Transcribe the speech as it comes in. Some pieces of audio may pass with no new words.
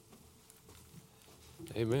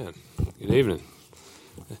Amen. Good evening.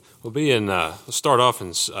 We'll start off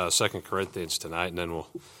in 2 Corinthians tonight, and then we'll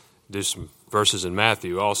do some verses in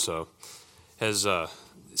Matthew also. It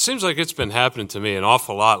seems like it's been happening to me an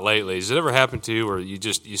awful lot lately. Has it ever happened to you where you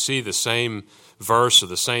see the same verse or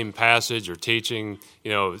the same passage or teaching,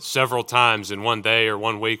 several times in one day or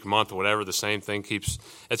 1 week, month, or whatever, the same thing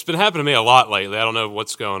it's been happening to me a lot lately. I don't know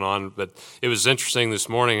what's going on, but it was interesting this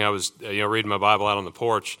morning. I was, reading my Bible out on the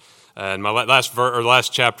porch, and my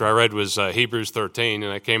last chapter I read was Hebrews 13,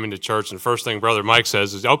 and I came into church, and the first thing Brother Mike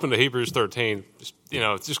says is, open to Hebrews 13.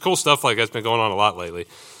 Just cool stuff like that's been going on a lot lately.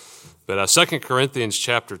 But 2 Corinthians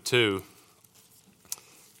chapter 2,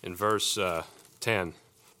 in verse 10,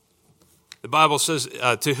 the Bible says,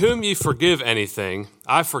 to whom ye forgive anything,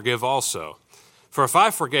 I forgive also. For if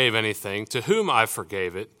I forgave anything, to whom I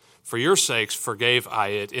forgave it, for your sakes forgave I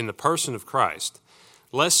it in the person of Christ,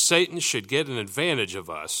 lest Satan should get an advantage of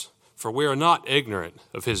us, for we are not ignorant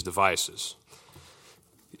of his devices.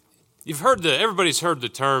 Everybody's heard the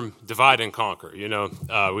term divide and conquer.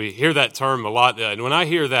 We hear that term a lot. And when I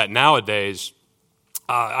hear that nowadays,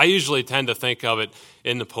 I usually tend to think of it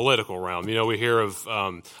in the political realm. We hear of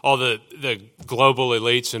all the global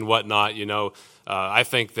elites and whatnot. I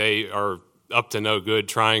think they are up to no good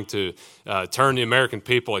trying to turn the American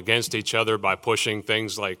people against each other by pushing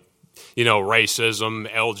things like racism,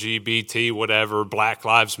 LGBT, whatever, Black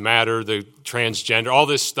Lives Matter, the transgender, all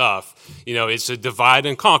this stuff. It's a divide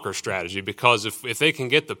and conquer strategy, because if they can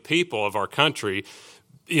get the people of our country,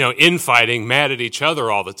 infighting, mad at each other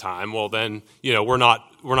all the time, well then, we're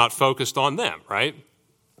not focused on them, right?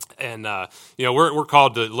 And we're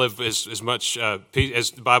called to live as much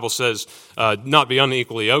as the Bible says, not be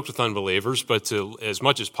unequally yoked with unbelievers, but to, as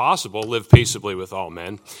much as possible, live peaceably with all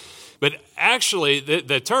men. But actually,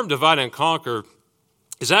 the term divide and conquer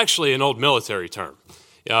is actually an old military term.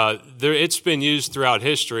 It's been used throughout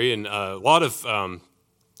history, and a lot of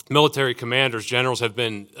military commanders, generals, have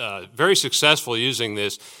been very successful using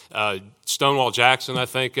this. Stonewall Jackson, I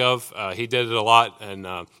think of, he did it a lot, and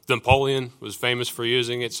Napoleon was famous for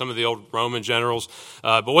using it, some of the old Roman generals.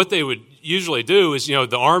 But what they would usually do is,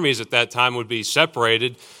 the armies at that time would be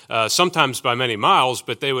separated, sometimes by many miles,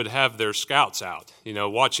 but they would have their scouts out,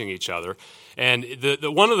 watching each other. And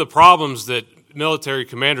one of the problems that military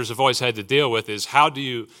commanders have always had to deal with is how do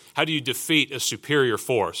you defeat a superior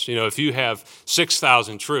force? If you have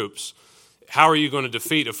 6,000 troops, how are you going to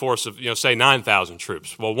defeat a force of, say 9,000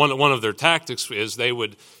 troops? Well, one of their tactics is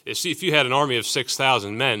if you had an army of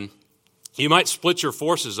 6,000 men, you might split your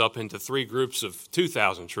forces up into 3 groups of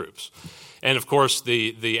 2,000 troops. And of course,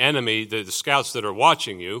 the enemy, the scouts that are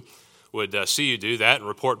watching you, would see you do that and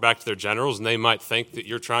report back to their generals, and they might think that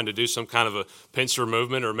you're trying to do some kind of a pincer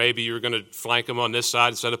movement, or maybe you're going to flank them on this side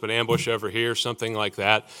and set up an ambush over here, something like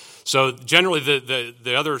that. So generally,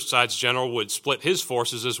 the other side's general would split his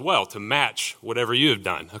forces as well to match whatever you have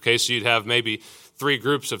done. Okay, so you'd have maybe 3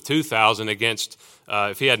 groups of 2,000 against,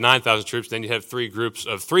 if he had 9,000 troops, then you'd have 3 groups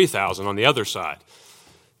of 3,000 on the other side.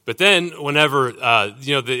 But then whenever,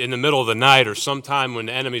 in the middle of the night or sometime when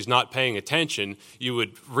the enemy's not paying attention, you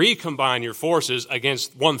would recombine your forces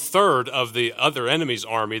against 1/3 of the other enemy's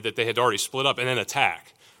army that they had already split up, and then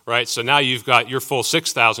attack, right? So now you've got your full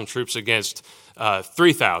 6,000 troops against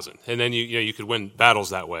 3,000, and then you could win battles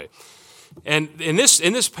that way. And in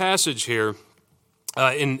this passage here,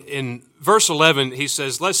 in verse 11, he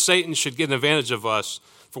says, lest Satan should get an advantage of us,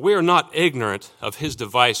 for we are not ignorant of his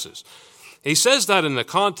devices. He says that in the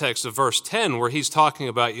context of verse 10, where he's talking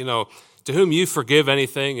about, to whom you forgive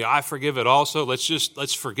anything, I forgive it also.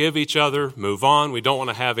 Let's forgive each other, move on. We don't want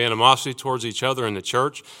to have animosity towards each other in the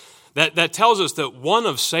church. That tells us that one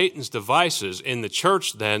of Satan's devices in the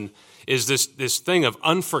church then is this thing of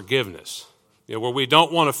unforgiveness, where we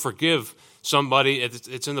don't want to forgive somebody.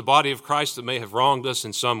 It's in the body of Christ that may have wronged us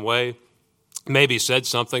in some way, maybe said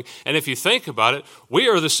something. And if you think about it, we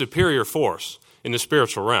are the superior force in the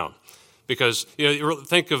spiritual realm. Because,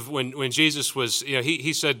 think of when Jesus was,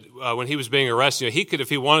 he said when he was being arrested, he could, if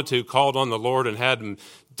he wanted to, called on the Lord and had him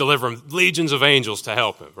deliver him legions of angels to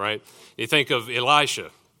help him, right? You think of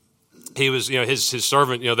Elisha. He was, his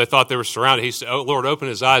servant, they thought they were surrounded. He said, oh, Lord, open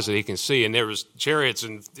his eyes that he can see. And there was chariots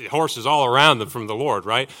and horses all around them from the Lord,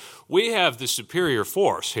 right? We have the superior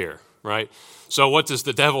force here, right? So what does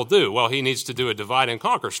the devil do? Well, he needs to do a divide and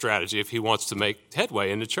conquer strategy if he wants to make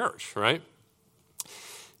headway in the church, right?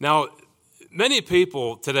 Now, many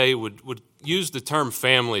people today would use the term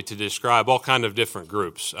family to describe all kind of different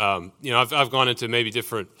groups. I've gone into maybe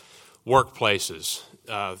different workplaces,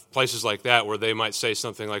 places like that, where they might say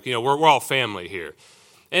something like, we're all family here.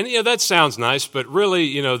 And, that sounds nice, but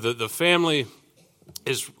really, the family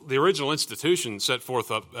is the original institution set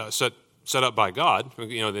up by God,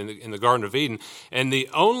 in the Garden of Eden, and the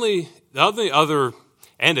only other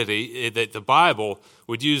entity that the Bible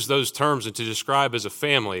would use those terms and to describe as a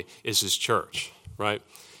family is His church, right?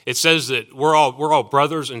 It says that we're all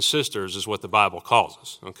brothers and sisters, is what the Bible calls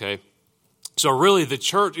us. Okay, so really, the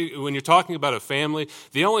church, when you're talking about a family,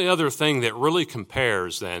 the only other thing that really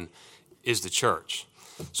compares then is the church.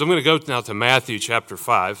 So I'm going to go now to Matthew chapter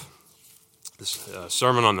 5. This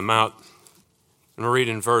Sermon on the Mount, and we'll read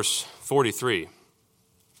in verse 43.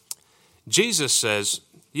 Jesus says,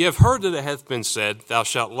 "Ye have heard that it hath been said, Thou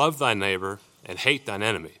shalt love thy neighbor and hate thine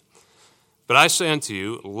enemy. But I say unto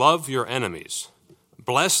you, love your enemies,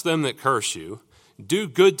 bless them that curse you, do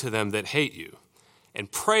good to them that hate you,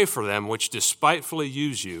 and pray for them which despitefully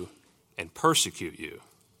use you and persecute you."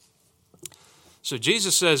 So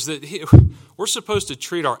Jesus says that we're supposed to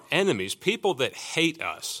treat our enemies, people that hate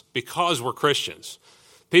us because we're Christians,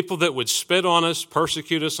 people that would spit on us,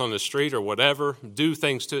 persecute us on the street or whatever, do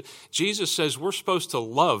things to. Jesus says we're supposed to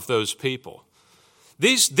love those people.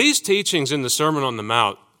 These teachings in the Sermon on the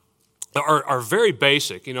Mount are very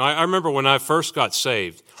basic. I remember when I first got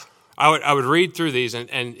saved, I would read through these,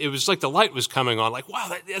 and it was like the light was coming on. Like,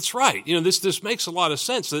 wow, that's right. This makes a lot of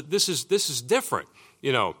sense. That this is different.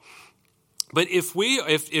 But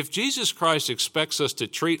if Jesus Christ expects us to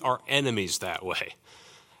treat our enemies that way,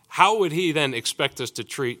 how would He then expect us to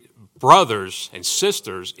treat brothers and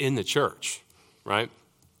sisters in the church, right?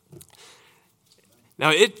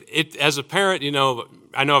 Now, it as a parent,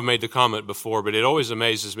 I know I've made the comment before, but it always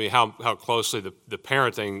amazes me how closely the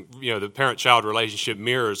parenting, the parent-child relationship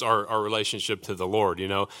mirrors our relationship to the Lord,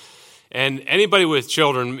 And anybody with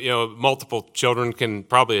children, multiple children can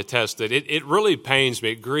probably attest that it really pains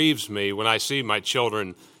me, it grieves me when I see my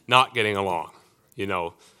children not getting along,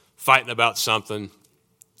 fighting about something.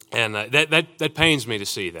 And that pains me to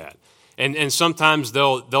see that. And sometimes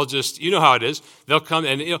they'll just, how it is, they'll come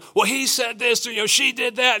and, well, he said this, or, she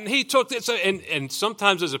did that, and he took this. And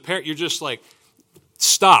sometimes as a parent, you're just like,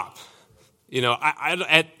 stop.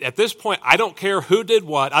 At this point, I don't care who did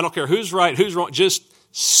what. I don't care who's right, who's wrong. Just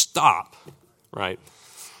stop, right?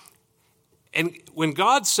 And when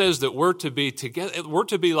God says that we're to be together, we're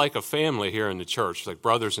to be like a family here in the church, like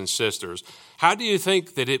brothers and sisters, how do you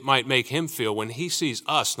think that it might make Him feel when He sees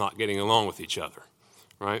us not getting along with each other,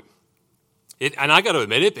 right? And I got to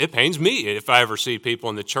admit, it pains me if I ever see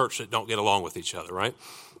people in the church that don't get along with each other, right?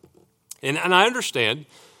 And I understand,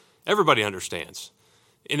 everybody understands.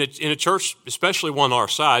 In a church, especially one our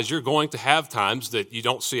size, you're going to have times that you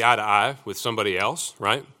don't see eye to eye with somebody else,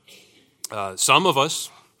 right? Some of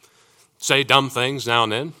us say dumb things now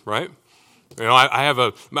and then, right? I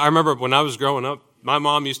remember when I was growing up, my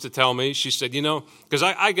mom used to tell me, she said, because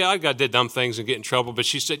I did dumb things and get in trouble, but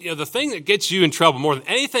she said, the thing that gets you in trouble more than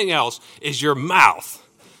anything else is your mouth.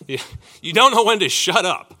 You don't know when to shut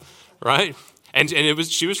up, right? And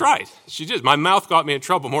she was right. She did. My mouth got me in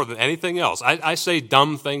trouble more than anything else. I say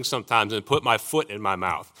dumb things sometimes and put my foot in my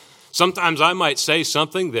mouth. Sometimes I might say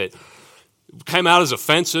something that came out as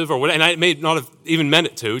offensive or whatever, and I may not have even meant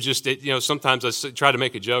it to. Sometimes I try to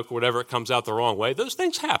make a joke or whatever, it comes out the wrong way. Those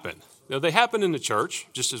things happen. They happen in the church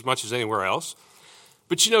just as much as anywhere else.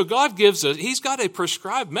 But God gives us, He's got a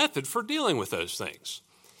prescribed method for dealing with those things.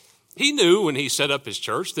 He knew when He set up His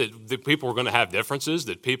church that people were going to have differences,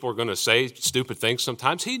 that people were going to say stupid things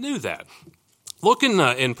sometimes. He knew that. Look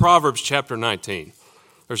in Proverbs chapter 19.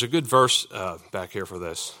 There's a good verse back here for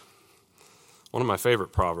this. One of my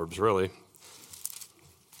favorite Proverbs, really.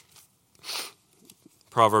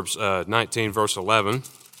 Proverbs 19, verse 11.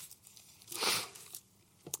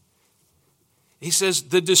 He says,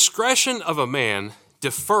 "The discretion of a man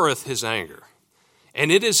deferreth his anger,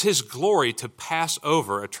 and it is his glory to pass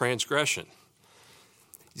over a transgression."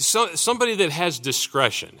 Somebody that has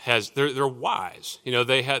discretion they're wise.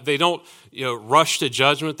 They don't rush to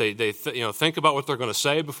judgment. They think about what they're going to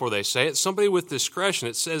say before they say it. Somebody with discretion.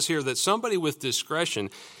 It says here that somebody with discretion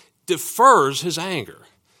defers his anger.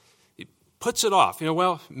 He puts it off.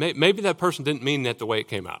 Well, maybe that person didn't mean that the way it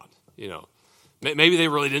came out. Maybe they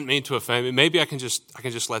really didn't mean to offend me. Maybe I can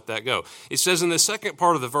just let that go. It says in the second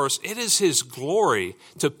part of the verse, it is His glory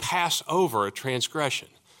to pass over a transgression.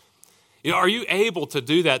 Are you able to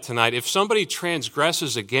do that tonight? If somebody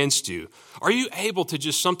transgresses against you, are you able to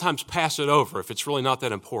just sometimes pass it over if it's really not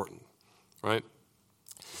that important, right?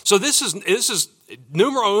 So this is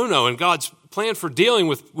numero uno in God's plan for dealing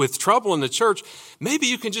with trouble in the church. Maybe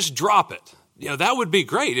you can just drop it. That would be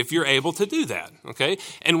great if you're able to do that, okay?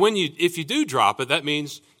 And if you do drop it, that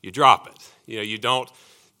means you drop it. You don't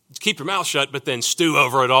keep your mouth shut, but then stew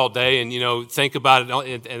over it all day and, think about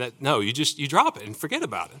it. No, you drop it and forget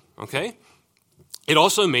about it, okay? It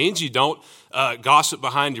also means you don't gossip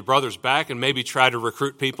behind your brother's back and maybe try to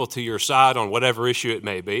recruit people to your side on whatever issue it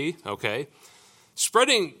may be, okay?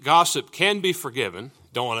 Spreading gossip can be forgiven.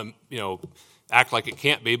 Don't want to, act like it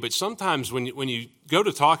can't be, but sometimes when you go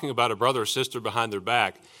to talking about a brother or sister behind their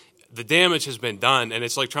back, the damage has been done, and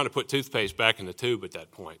it's like trying to put toothpaste back in the tube at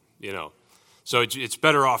that point, So it's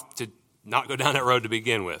better off to not go down that road to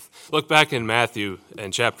begin with. Look back in Matthew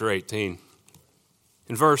in chapter 18,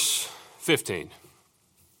 in verse 15.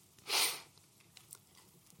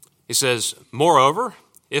 He says, "Moreover,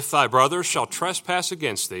 if thy brother shall trespass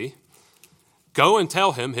against thee, go and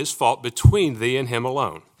tell him his fault between thee and him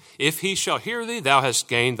alone. If he shall hear thee, thou hast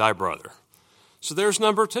gained thy brother." So there's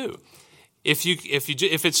number 2. If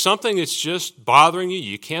it's something that's just bothering you,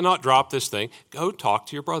 you cannot drop this thing, go talk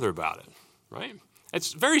to your brother about it, right?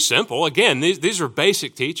 It's very simple. Again, these are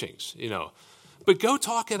basic teachings, but go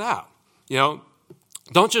talk it out.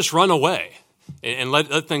 Don't just run away and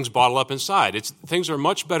let things bottle up inside. Things are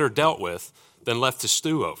much better dealt with than left to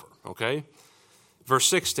stew over, okay? Verse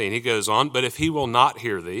 16, he goes on, "But if he will not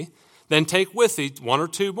hear thee, then take with thee 1 or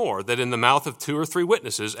 2 more, that in the mouth of 2 or 3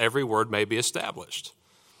 witnesses every word may be established."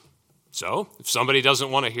 So if somebody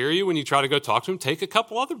doesn't want to hear you when you try to go talk to them, take a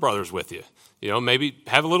couple other brothers with you. Maybe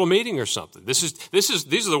have a little meeting or something. These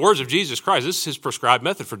are the words of Jesus Christ. This is his prescribed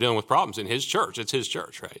method for dealing with problems in his church. It's his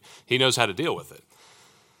church, right? He knows how to deal with it.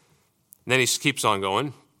 And then he keeps on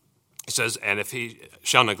going. He says, "And if he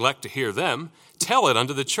shall neglect to hear them, tell it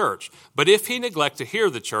unto the church. But if he neglect to hear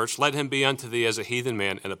the church, let him be unto thee as a heathen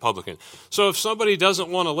man and a publican." So if somebody doesn't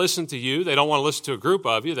want to listen to you, they don't want to listen to a group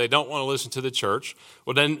of you, they don't want to listen to the church,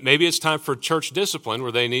 well then maybe it's time for church discipline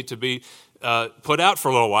where they need to be put out for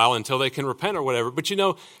a little while until they can repent or whatever. But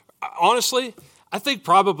honestly, I think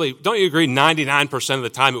probably, don't you agree, 99% of the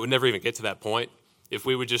time it would never even get to that point if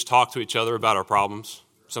we would just talk to each other about our problems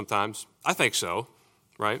sometimes? I think so,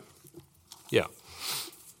 right? Yeah.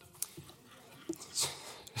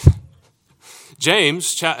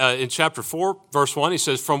 James, in chapter 4, verse 1, he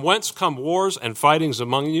says, "From whence come wars and fightings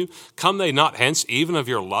among you? Come they not hence even of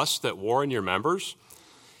your lusts that war in your members?"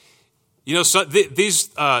 So these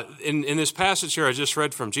in this passage here I just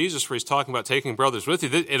read from Jesus where he's talking about taking brothers with you,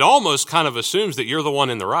 it almost kind of assumes that you're the one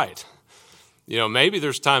in the right. Maybe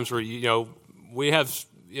there's times where, we have,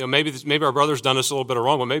 maybe our brother's done us a little bit of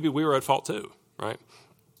wrong, but maybe we were at fault too, right?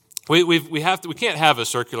 We can't have a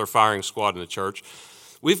circular firing squad in the church.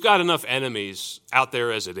 We've got enough enemies out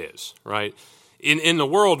there as it is, right? In the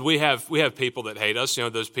world, we have people that hate us.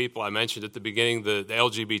 Those people I mentioned at the beginning, the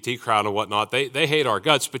LGBT crowd and whatnot, they hate our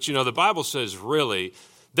guts. But, the Bible says really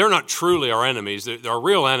they're not truly our enemies. Our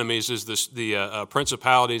real enemies is the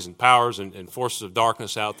principalities and powers and forces of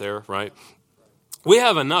darkness out there, right? We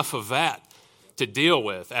have enough of that to deal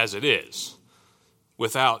with as it is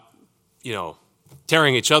without,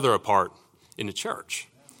 tearing each other apart in the church.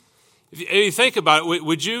 If you think about it,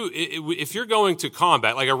 if you're going to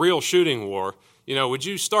combat, like a real shooting war, would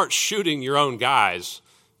you start shooting your own guys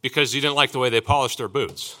because you didn't like the way they polished their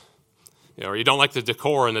boots? Or you don't like the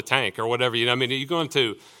decor in the tank or whatever. Are you going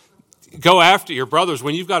to go after your brothers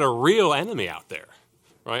when you've got a real enemy out there,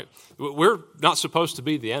 right? We're not supposed to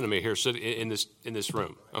be the enemy here sitting in this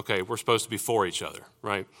room, okay? We're supposed to be for each other,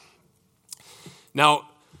 right? Now,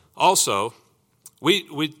 also,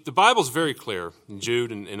 the Bible's very clear in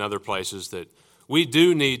Jude and in other places that we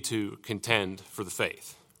do need to contend for the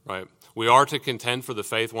faith, right? We are to contend for the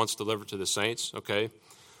faith once delivered to the saints, okay?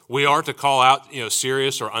 We are to call out,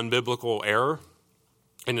 serious or unbiblical error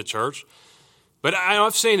in the church. But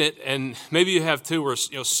I've seen it, and maybe you have too, where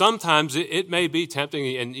sometimes it may be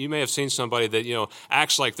tempting, and you may have seen somebody that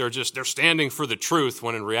acts like they're standing for the truth,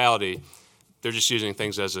 when in reality they're just using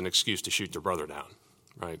things as an excuse to shoot their brother down,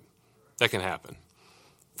 right? That can happen.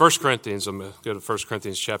 1 Corinthians, I'm going to go to 1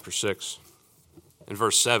 Corinthians chapter 6 and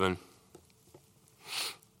verse 7.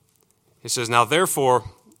 He says, "Now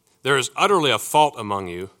therefore there is utterly a fault among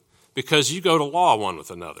you, because you go to law one with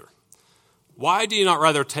another. Why do you not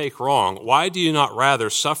rather take wrong? Why do you not rather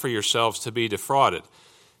suffer yourselves to be defrauded?"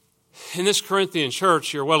 In this Corinthian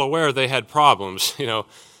church, you're well aware they had problems,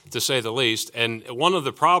 to say the least. And one of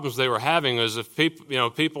the problems they were having was if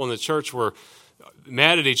people in the church were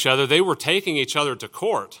mad at each other, they were taking each other to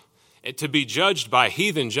court to be judged by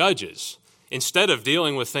heathen judges instead of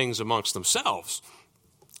dealing with things amongst themselves.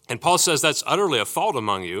 And Paul says that's utterly a fault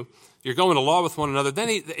among you. You're going to law with one another. Then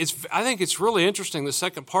I think it's really interesting, the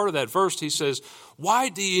second part of that verse, he says, "Why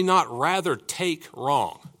do you not rather take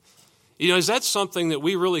wrong?" Is that something that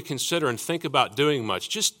we really consider and think about doing much?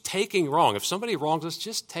 Just taking wrong. If somebody wrongs us,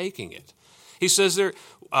 just taking it. He says there,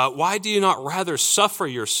 why do you not rather suffer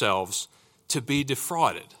yourselves to be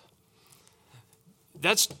defrauded?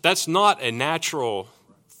 That's not a natural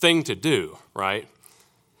thing to do, right?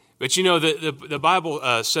 But the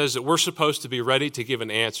Bible says that we're supposed to be ready to give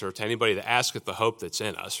an answer to anybody that asketh the hope that's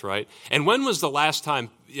in us, right? And when was the last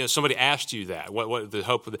time somebody asked you that? What the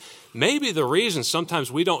hope of maybe the reason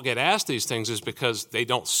sometimes we don't get asked these things is because they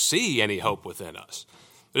don't see any hope within us.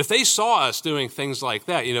 But if they saw us doing things like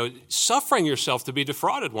that, suffering yourself to be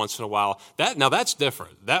defrauded once in a while, that's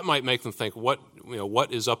different. That might make them think, what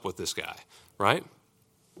is up with this guy, right?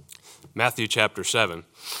 Matthew chapter 7.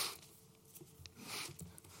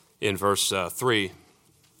 In verse 3.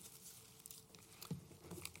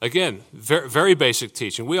 Again, very, very basic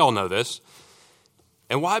teaching. We all know this.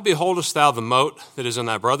 And why beholdest thou the mote that is in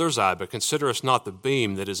thy brother's eye, but considerest not the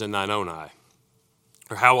beam that is in thine own eye?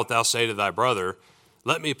 Or how wilt thou say to thy brother,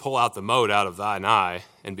 let me pull out the mote out of thine eye,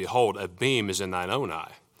 and behold, a beam is in thine own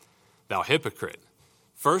eye? Thou hypocrite,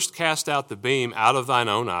 first cast out the beam out of thine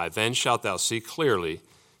own eye, then shalt thou see clearly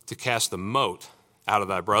to cast the mote out of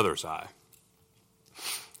thy brother's eye.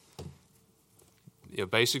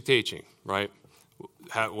 Basic teaching, right?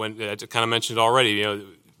 When I kind of mentioned already,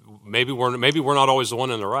 maybe we're not always the one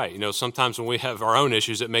in the right. Sometimes when we have our own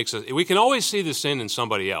issues, we can always see the sin in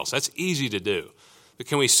somebody else. That's easy to do, but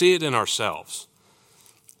can we see it in ourselves?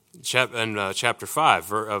 In chapter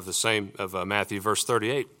 5 of Matthew, verse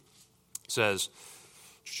 38 says,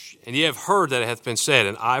 and ye have heard that it hath been said,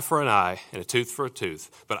 an eye for an eye, and a tooth for a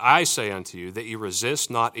tooth. But I say unto you that ye resist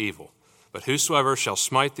not evil, but whosoever shall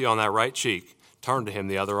smite thee on that right cheek, turn to him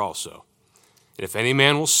the other also. And if any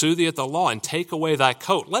man will sue thee at the law and take away thy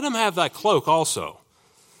coat, let him have thy cloak also.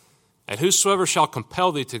 And whosoever shall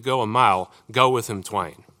compel thee to go a mile, go with him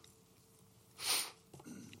twain.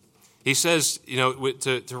 He says,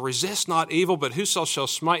 to resist not evil, but whoso shall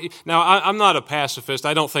smite you. Now, I'm not a pacifist.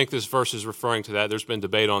 I don't think this verse is referring to that. There's been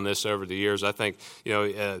debate on this over the years. I think,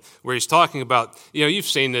 where he's talking about, you've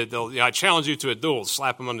seen that I challenge you to a duel,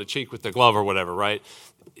 slap him on the cheek with the glove or whatever, right?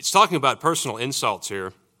 It's talking about personal insults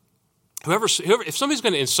here. Whoever, if somebody's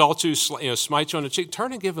going to insult you, smite you on the cheek,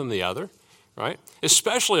 turn and give them the other, right?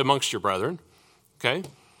 Especially amongst your brethren, okay?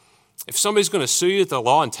 If somebody's going to sue you at the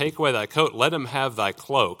law and take away thy coat, let him have thy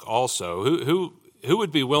cloak also. Who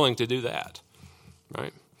would be willing to do that,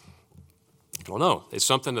 right? I don't know. It's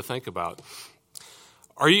something to think about.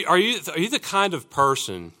 Are you the kind of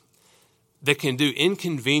person that can do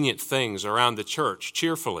inconvenient things around the church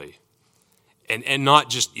cheerfully and not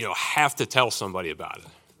just have to tell somebody about it,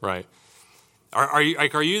 right? Are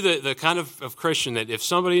you the kind of Christian that if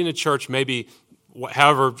somebody in the church maybe,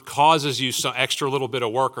 however, causes you some extra little bit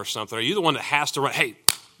of work or something, are you the one that has to run, hey,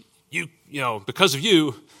 because of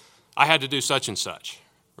you, I had to do such and such,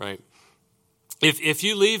 right? If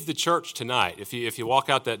you leave the church tonight, if you walk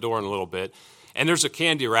out that door in a little bit, and there's a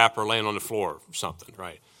candy wrapper laying on the floor or something,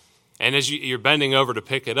 right? And as you're bending over to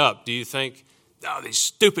pick it up, do you think, oh, these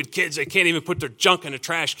stupid kids, they can't even put their junk in a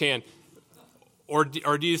trash can? Or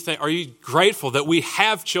do you think, are you grateful that we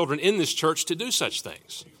have children in this church to do such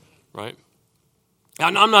things, right?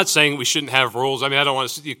 I'm not saying we shouldn't have rules. I mean, I don't want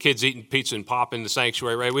to see kids eating pizza and pop in the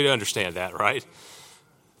sanctuary, right? We understand that, right?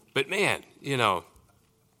 But man,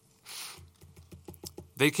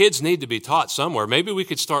 the kids need to be taught somewhere. Maybe we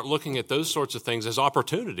could start looking at those sorts of things as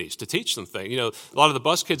opportunities to teach them things. A lot of the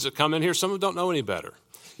bus kids that come in here, some of them don't know any better.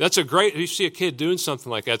 If you see a kid doing something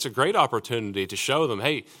like that, it's a great opportunity to show them,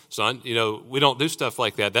 hey, son, we don't do stuff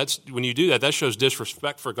like that. When you do that, that shows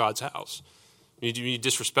disrespect for God's house. When you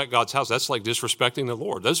disrespect God's house, that's like disrespecting the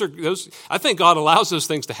Lord. I think God allows those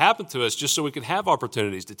things to happen to us just so we can have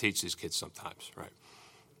opportunities to teach these kids sometimes, right?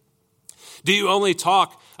 Do you only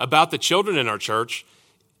talk about the children in our church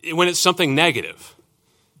when it's something negative,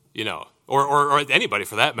 or anybody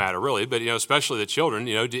for that matter, really, but especially the children?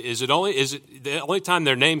 Is it the only time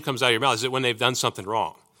their name comes out of your mouth? Is it when they've done something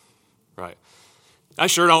wrong, right? I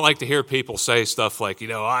sure don't like to hear people say stuff like,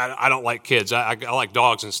 I don't like kids. I like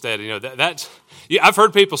dogs instead. I've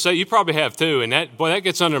heard people say, you probably have too, and that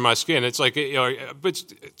gets under my skin. It's like, but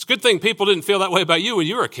it's a good thing people didn't feel that way about you when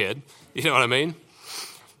you were a kid. You know what I mean?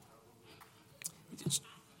 It's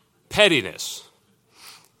pettiness.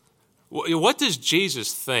 What does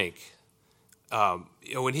Jesus think?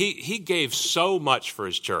 When he gave so much for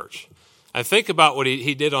his church, and think about what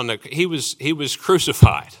he did he was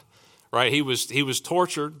crucified, right? He was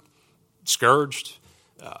tortured, scourged,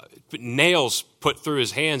 nails put through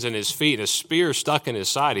his hands and his feet, a spear stuck in his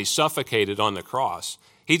side. He suffocated on the cross.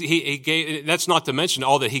 He gave. That's not to mention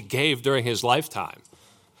all that he gave during his lifetime.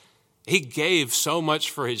 He gave so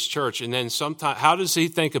much for his church, and then sometimes, how does he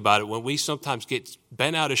think about it when we sometimes get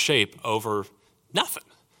bent out of shape over nothing?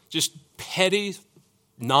 Just petty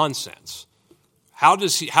nonsense. How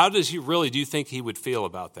does he really, do you think he would feel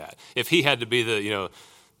about that if he had to be the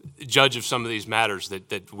judge of some of these matters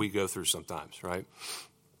that we go through sometimes, right?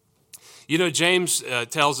 James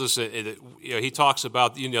tells us that, he talks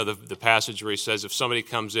about the passage where he says if somebody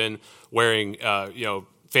comes in wearing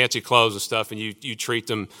fancy clothes and stuff, and you treat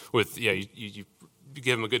them with you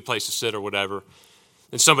give them a good place to sit or whatever,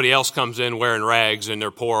 and somebody else comes in wearing rags and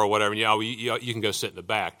they're poor or whatever, and you can go sit in the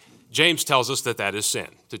back. James tells us that is sin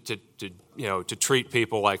to treat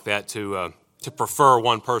people like that, to prefer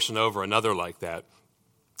one person over another like that.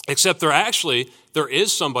 Except there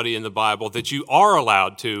is somebody in the Bible that you are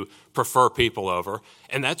allowed to prefer people over,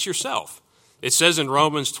 and that's yourself. It says in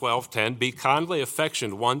Romans 12:10, "Be kindly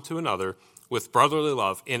affectioned one to another with brotherly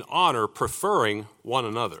love, in honor, preferring one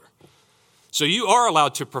another." So you are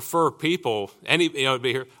allowed to prefer people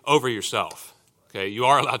over yourself. Okay, you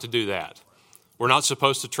are allowed to do that. We're not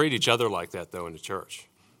supposed to treat each other like that, though, in the church.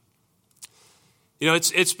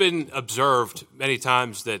 It's been observed many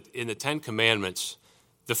times that in the Ten Commandments,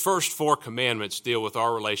 the first 4 commandments deal with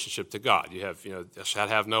our relationship to God. You have, "Thou shalt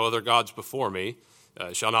have no other gods before me.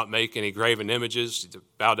 Shall not make any graven images, to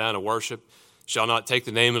bow down and worship. Shall not take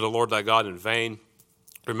the name of the Lord thy God in vain.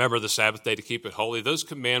 Remember the Sabbath day to keep it holy." Those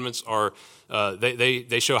commandments are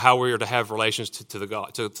they show how we are to have relations to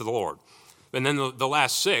the Lord. And then the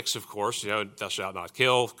last 6, of course, "Thou shalt not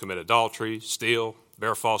kill, commit adultery, steal,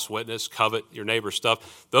 bear false witness, covet your neighbor's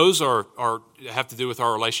stuff." Those have to do with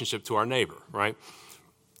our relationship to our neighbor, right?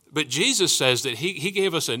 But Jesus says that he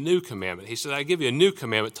gave us a new commandment. He said, "I give you a new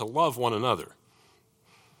commandment to love one another."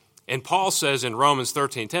 And Paul says in Romans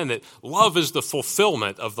 13:10 that love is the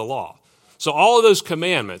fulfillment of the law. So all of those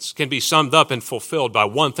commandments can be summed up and fulfilled by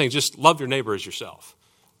one thing: just love your neighbor as yourself,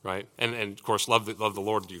 right? And of course, love the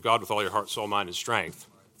Lord your God with all your heart, soul, mind, and strength,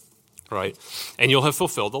 right? And you'll have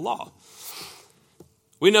fulfilled the law.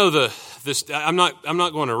 We know this. I'm not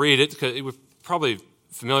going to read it because we're probably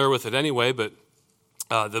familiar with it anyway, but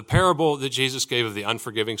the parable that Jesus gave of the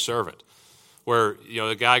unforgiving servant, where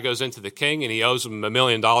the guy goes into the king and he owes him $1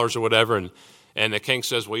 million or whatever, and the king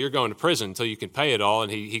says, "Well, you're going to prison until you can pay it all."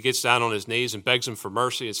 And he gets down on his knees and begs him for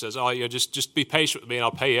mercy and says, "Oh, just be patient with me and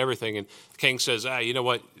I'll pay you everything." And the king says, "You know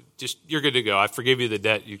what? You're good to go. I forgive you the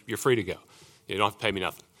debt. You're free to go. You don't have to pay me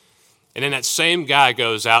nothing." And then that same guy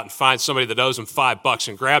goes out and finds somebody that owes him $5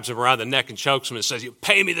 and grabs him around the neck and chokes him and says, "You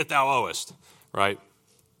pay me that thou owest," right?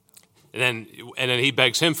 And then he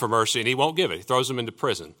begs him for mercy, and he won't give it. He throws him into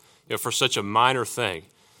prison, for such a minor thing.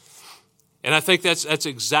 And I think that's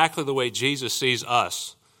exactly the way Jesus sees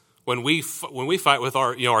us when we fight with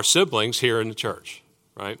our siblings here in the church,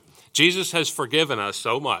 right? Jesus has forgiven us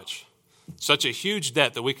so much, such a huge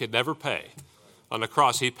debt that we could never pay. On the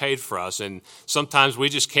cross, he paid for us, and sometimes we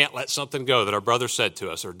just can't let something go that our brother said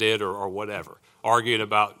to us or did or whatever, arguing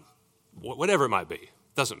about whatever it might be.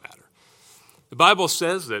 Doesn't matter. The Bible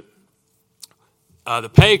says that the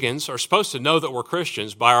pagans are supposed to know that we're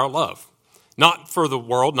Christians by our love. Not for the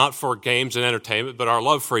world, not for games and entertainment, but our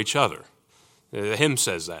love for each other. The hymn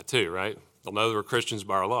says that too, right? They'll know that we're Christians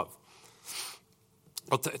by our love.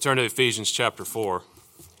 I'll turn to Ephesians chapter 4,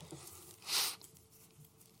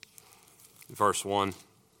 verse 1. It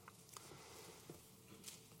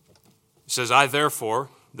says, "I therefore,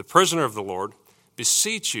 the prisoner of the Lord,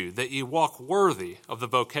 beseech you that ye walk worthy of the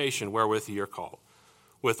vocation wherewith ye are called,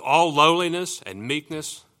 with all lowliness and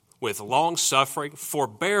meekness, with long-suffering,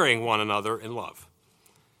 forbearing one another in love,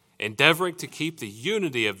 endeavoring to keep the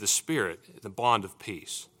unity of the Spirit in the bond of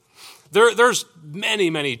peace." There's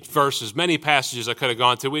many verses, many passages I could have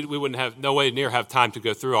gone to. We wouldn't have nowhere near have time to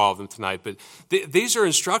go through all of them tonight. But these are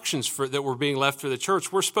instructions that were being left for the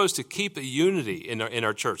church. We're supposed to keep a unity in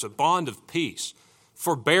our church, a bond of peace,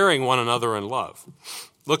 forbearing one another in love.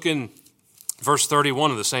 Look in verse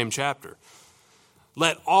 31 of the same chapter.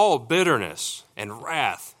 "Let all bitterness and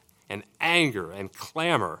wrath and anger and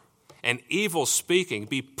clamor and evil speaking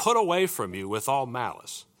be put away from you with all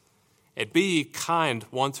malice. And be ye kind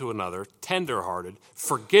one to another, tender-hearted,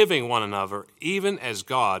 forgiving one another, even as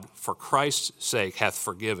God, for Christ's sake, hath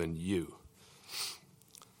forgiven you."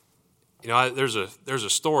 There's a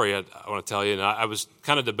story I want to tell you, and I was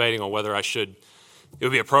kind of debating on whether it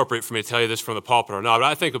would be appropriate for me to tell you this from the pulpit or not, but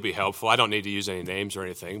I think it would be helpful. I don't need to use any names or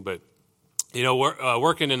anything, but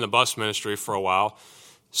working in the bus ministry for a while,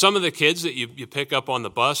 some of the kids that you pick up on the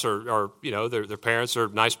bus are their parents are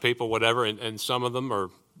nice people, whatever, and some of them are,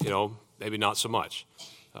 maybe not so much.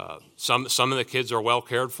 Some of the kids are well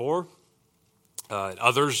cared for.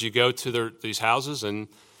 Others, you go to these houses and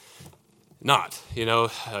not.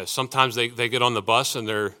 Sometimes they get on the bus and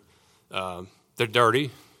they're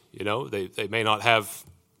dirty. They may not have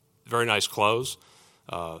very nice clothes.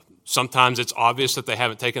 Sometimes it's obvious that they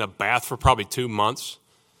haven't taken a bath for probably 2 months.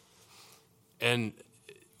 And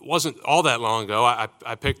it wasn't all that long ago,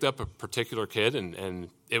 I picked up a particular kid, and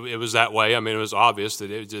it was that way. I mean, it was obvious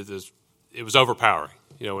that it was overpowering,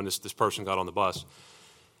 when this person got on the bus.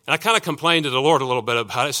 And I kind of complained to the Lord a little bit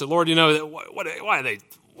about it. I said, Lord, why are they,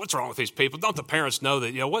 what's wrong with these people? Don't the parents know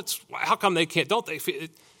that, how come they can't, don't they feel,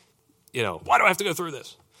 why do I have to go through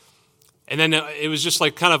this? And then it was just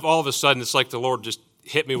like kind of all of a sudden, it's like the Lord just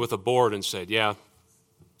hit me with a board and said, yeah,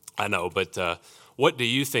 I know, but what do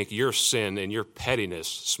you think your sin and your pettiness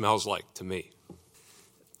smells like to me?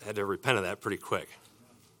 I had to repent of that pretty quick.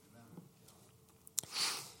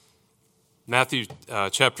 Matthew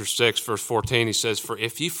chapter 6, verse 14, he says, "For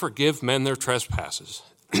if ye forgive men their trespasses,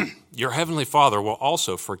 your heavenly Father will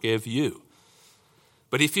also forgive you.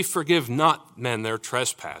 But if ye forgive not men their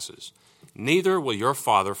trespasses, neither will your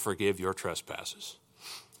Father forgive your trespasses."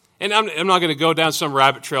 And I'm not going to go down some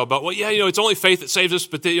rabbit trail about, it's only faith that saves us,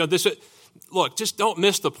 but look, just don't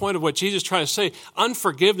miss the point of what Jesus is trying to say.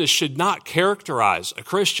 Unforgiveness should not characterize a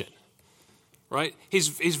Christian. Right? He's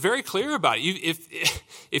very clear about it.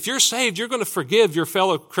 If you're saved, you're going to forgive your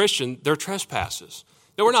fellow Christian their trespasses.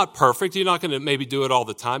 Now, we're not perfect. You're not going to maybe do it all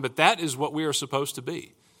the time, but that is what we are supposed to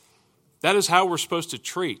be. That is how we're supposed to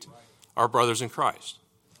treat our brothers in Christ.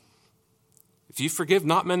 If you forgive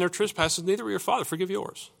not men their trespasses, neither will your Father forgive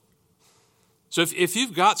yours. So if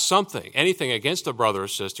you've got anything against a brother or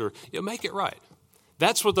sister, make it right.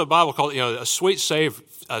 That's what the Bible calls a sweet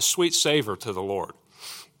savor to the Lord.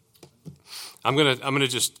 I'm going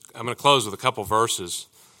to close with a couple verses.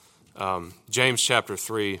 James chapter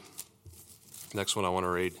 3, next one I want to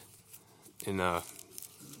read, in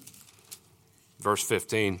verse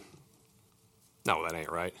 15. No, that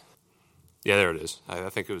ain't right. Yeah, there it is. I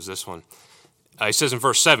think it was this one. He says in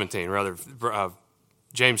verse 17, rather,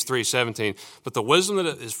 James 3:17, "But the wisdom that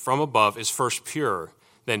is from above is first pure,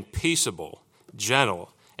 then peaceable,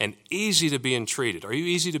 gentle, and easy to be entreated." Are you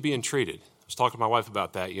easy to be entreated? I was talking to my wife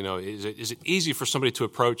about that. Is it easy for somebody to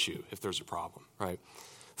approach you if there's a problem, right?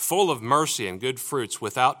 "Full of mercy and good fruits,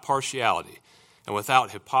 without partiality and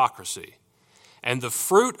without hypocrisy. And the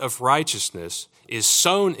fruit of righteousness is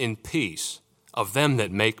sown in peace of them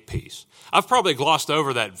that make peace." I've probably glossed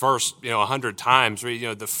over that verse, 100 times.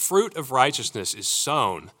 The fruit of righteousness is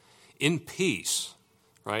sown in peace,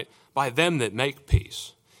 right, by them that make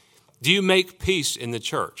peace. Do you make peace in the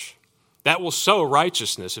church? That will sow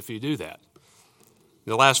righteousness if you do that.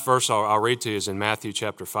 The last verse I'll read to you is in Matthew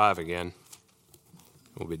chapter 5 again.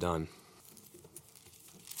 We'll be done.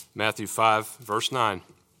 Matthew 5, verse 9.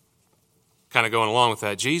 Kind of going along with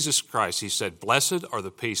that, Jesus Christ, he said, "Blessed are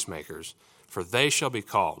the peacemakers, for they shall be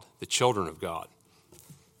called the children of God."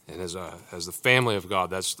 And as the family of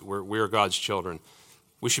God, we are God's children.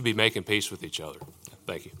 We should be making peace with each other.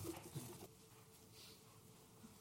 Thank you.